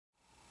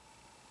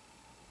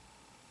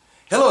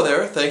Hello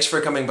there, thanks for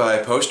coming by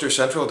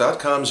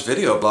PosterCentral.com's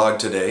video blog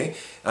today.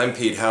 I'm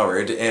Pete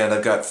Howard, and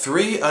I've got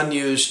 3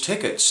 unused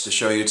tickets to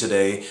show you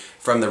today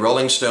from the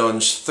Rolling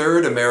Stones'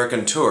 third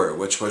American tour,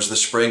 which was the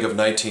spring of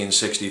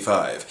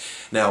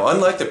 1965. Now,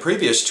 unlike the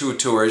previous 2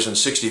 tours in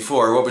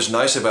 '64, what was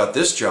nice about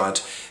this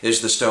jaunt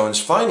is the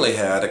Stones finally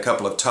had a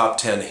couple of top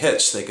 10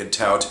 hits they could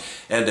tout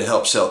and to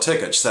help sell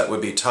tickets. That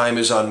would be Time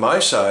Is On My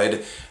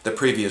Side, the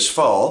previous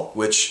fall,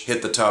 which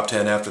hit the top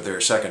 10 after their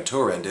second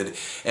tour ended,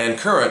 and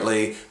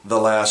currently The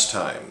Last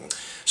Time.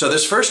 So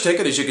this first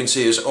ticket, as you can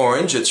see, is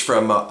orange. It's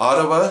from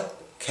Ottawa,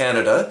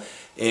 Canada,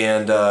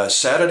 and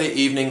Saturday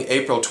evening,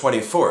 April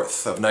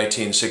 24th of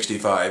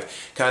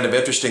 1965. Kind of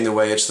interesting the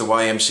way it's the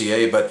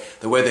YMCA, but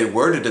the way they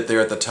worded it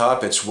there at the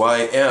top, it's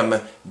YM-YWCA,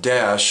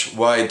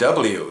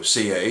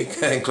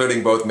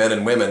 including both men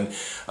and women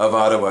of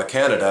Ottawa,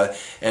 Canada.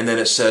 And then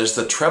it says,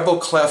 the Treble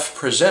Clef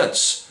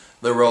presents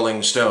the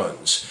Rolling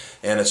Stones.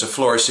 And it's a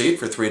floor seat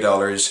for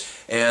 $3.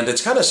 And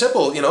it's kind of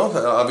simple, you know,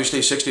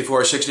 obviously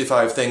 64,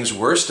 65 things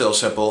were still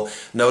simple.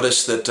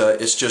 Notice that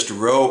it's just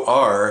row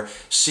R,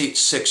 seat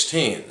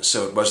 16.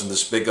 So it wasn't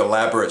this big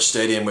elaborate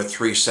stadium with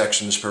 3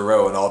 sections per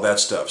row and all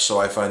that stuff. So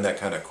I find that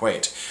kind of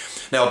quaint.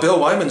 Now, Bill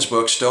Wyman's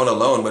book, Stone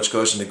Alone, which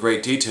goes into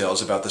great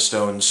details about the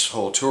Stones'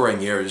 whole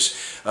touring years,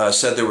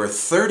 said there were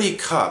 30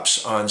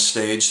 cops on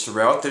stage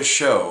throughout this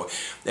show,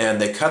 and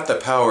they cut the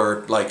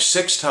power like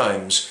 6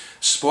 times,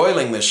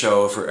 spoiling the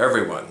show for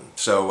everyone.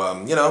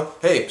 So, you know,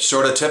 hey,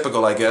 sort of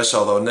typical, I guess,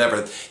 although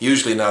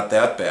usually not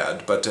that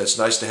bad. But it's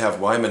nice to have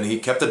Wyman. He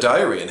kept a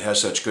diary and has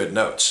such good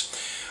notes.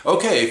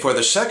 Okay, for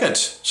the second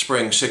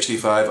Spring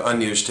 '65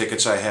 unused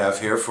tickets I have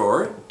here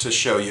to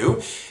show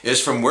you is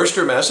from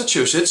Worcester,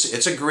 Massachusetts.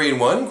 It's a green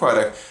one, quite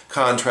a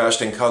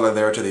contrasting color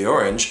there to the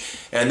orange.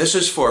 And this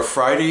is for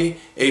Friday,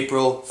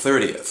 April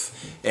 30th.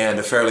 And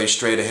a fairly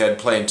straight-ahead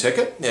plain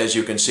ticket. As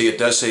you can see, it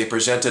does say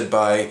presented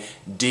by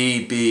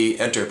DB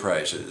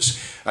Enterprises.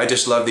 I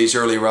just love these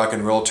early rock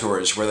and roll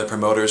tours where the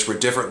promoters were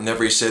different in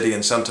every city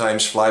and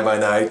sometimes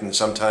fly-by-night and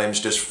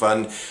sometimes just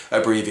fun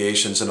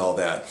abbreviations and all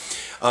that.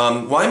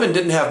 Wyman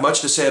didn't have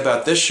much to say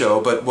about this show,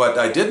 but what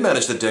I did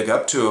manage to dig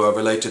up to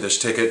relate to this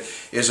ticket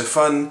is a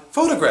fun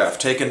photograph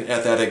taken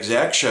at that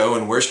exact show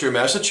in Worcester,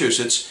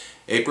 Massachusetts,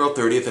 April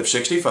 30th of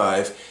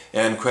 '65,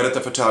 and credit the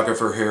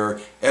photographer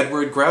here,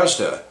 Edward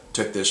Grasda,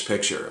 took this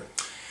picture.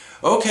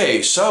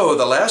 Okay, so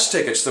the last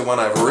ticket's the one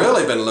I've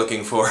really been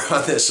looking for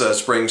on this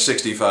Spring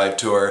 '65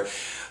 tour.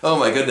 Oh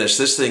my goodness,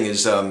 this thing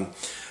is,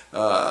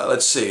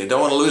 let's see, I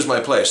don't want to lose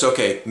my place.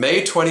 Okay,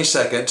 May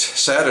 22nd,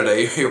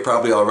 Saturday. You're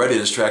probably already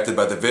distracted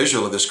by the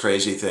visual of this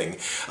crazy thing.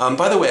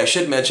 By the way, I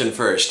should mention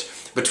first,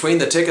 between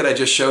the ticket I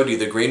just showed you,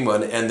 the green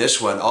one, and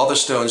this one, all the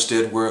Stones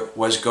did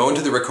was go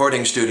into the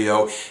recording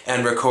studio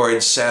and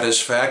record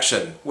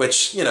Satisfaction,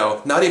 which, you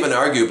know, not even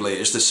arguably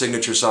is the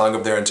signature song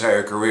of their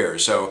entire career.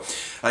 So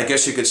I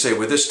guess you could say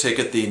with this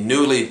ticket, the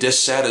newly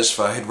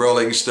dissatisfied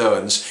Rolling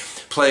Stones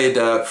played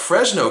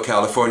Fresno,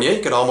 California.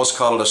 You could almost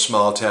call it a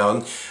small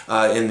town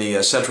in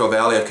the Central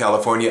Valley of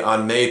California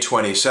on May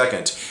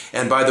 22nd.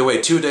 And by the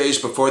way, 2 days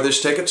before this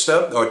ticket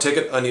stub, or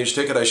unused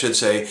ticket I should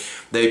say,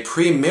 they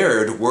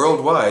premiered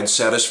worldwide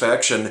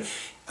Satisfaction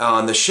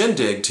on the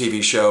Shindig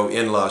TV show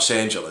in Los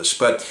Angeles.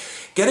 But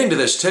getting to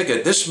this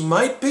ticket, this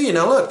might be,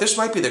 now look, this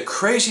might be the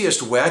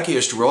craziest,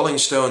 wackiest Rolling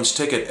Stones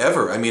ticket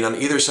ever. I mean, on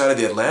either side of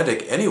the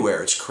Atlantic,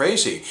 anywhere. It's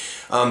crazy.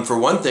 For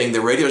one thing,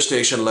 the radio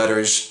station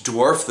letters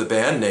dwarf the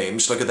band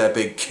names. Look at that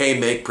big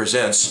K-Make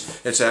Presents.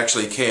 It's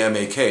actually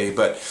KMAK,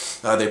 but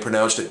they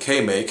pronounced it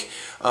K-Make.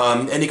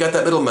 And you got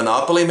that little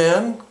Monopoly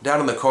man down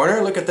in the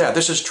corner. Look at that.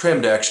 This is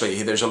trimmed,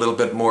 actually. There's a little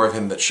bit more of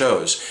him that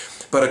shows.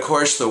 But of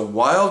course, the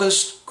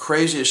wildest,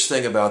 craziest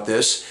thing about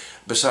this,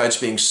 besides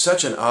being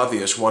such an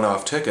obvious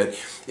one-off ticket,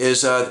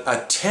 is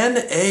a 10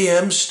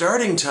 a.m.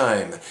 starting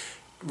time.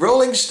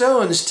 Rolling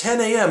Stones, 10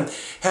 a.m.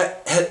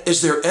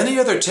 Is there any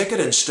other ticket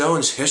in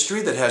Stones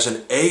history that has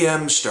an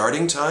a.m.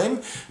 starting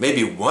time?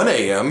 Maybe 1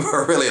 a.m.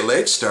 or a really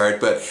late start,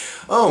 but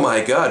oh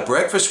my God,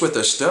 Breakfast with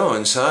the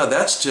Stones, huh?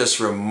 That's just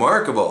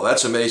remarkable.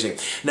 That's amazing.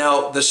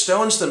 Now, the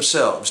Stones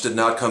themselves did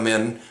not come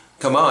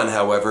on,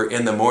 however,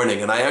 in the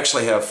morning, and I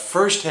actually have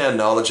first-hand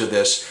knowledge of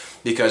this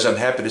because I'm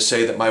happy to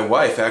say that my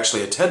wife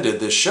actually attended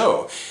this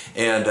show.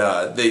 And,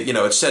 you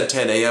know, it said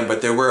 10 a.m.,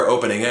 but there were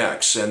opening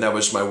acts. And that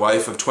was my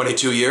wife of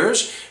 22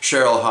 years,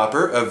 Cheryl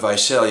Hopper of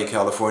Visalia,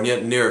 California,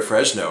 near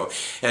Fresno.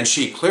 And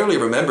she clearly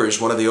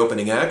remembers one of the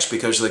opening acts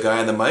because the guy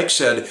on the mic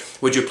said,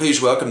 "Would you please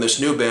welcome this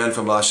new band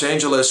from Los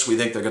Angeles? We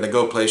think they're going to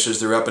go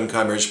places. They're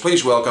up-and-comers.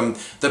 Please welcome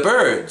the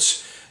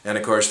Byrds." And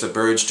of course, the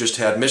Byrds just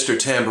had Mr.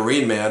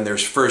 Tambourine Man, their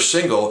first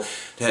single,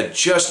 had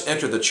just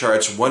entered the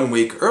charts 1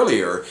 week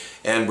earlier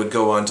and would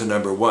go on to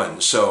 #1.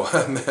 So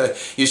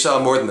you saw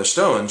more than the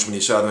Stones when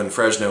you saw them in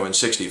Fresno in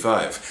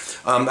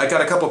 '65. I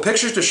got a couple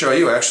pictures to show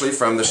you actually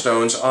from the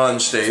Stones on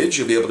stage.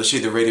 You'll be able to see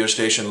the radio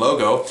station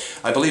logo.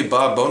 I believe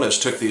Bob Bonus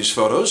took these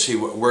photos. He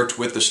worked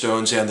with the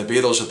Stones and the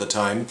Beatles at the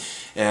time.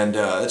 And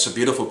it's a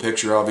beautiful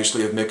picture,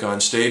 obviously, of Mick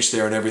on stage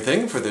there and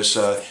everything for this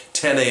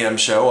 10 a.m.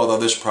 show, although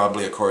this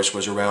probably, of course,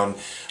 was around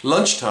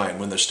lunchtime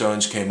when the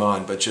Stones came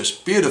on, but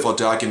just beautiful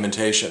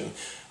documentation.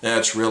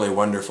 That's really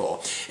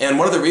wonderful. And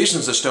one of the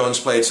reasons the Stones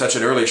played such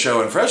an early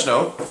show in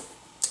Fresno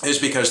is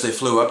because they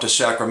flew up to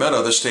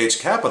Sacramento, the state's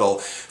capital,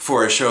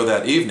 for a show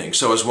that evening.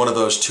 So it was one of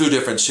those two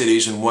different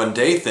cities in one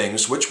day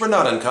things, which were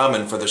not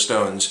uncommon for the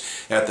Stones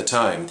at the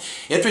time.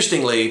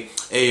 Interestingly,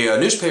 a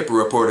newspaper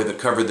reporter that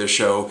covered this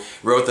show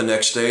wrote the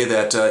next day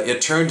that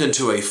it turned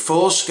into a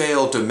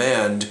full-scale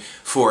demand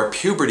for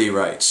puberty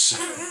rights,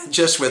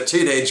 just with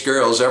teenage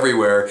girls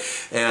everywhere.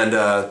 And,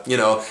 you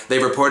know,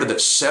 they reported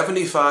that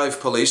 75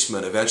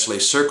 policemen eventually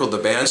circled the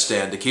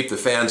bandstand to keep the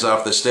fans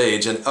off the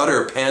stage, and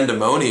utter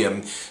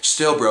pandemonium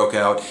still broke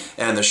out,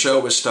 and the show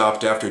was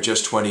stopped after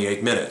just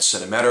 28 minutes.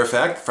 And a matter of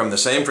fact, from the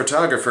same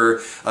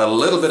photographer, a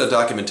little bit of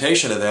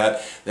documentation of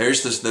that.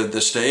 There's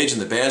the stage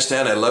and the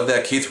bandstand. I love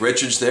that Keith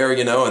Richards there,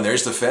 you know, and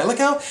there's the fan. Look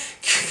how,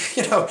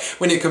 you know,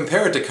 when you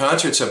compare it to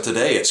concerts of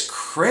today, it's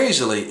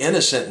crazily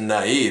innocent and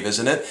naive,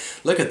 isn't it?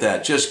 Look at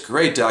that, just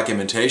great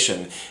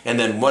documentation. And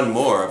then one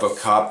more of a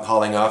cop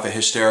hauling off a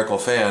hysterical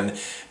fan,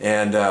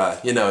 and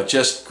you know,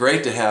 just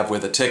great to have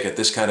with a ticket.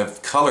 This kind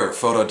of color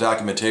photo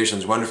documentation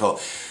is wonderful.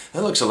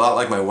 That looks a lot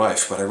like my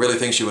wife, but I really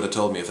think she would have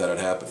told me if that had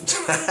happened.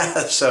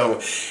 So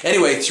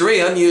anyway,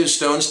 3 unused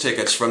Stones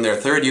tickets from their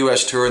 3rd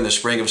U.S. tour in the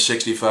spring of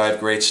 '65.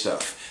 Great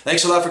stuff.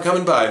 Thanks a lot for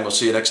coming by, and we'll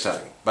see you next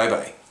time.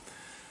 Bye-bye.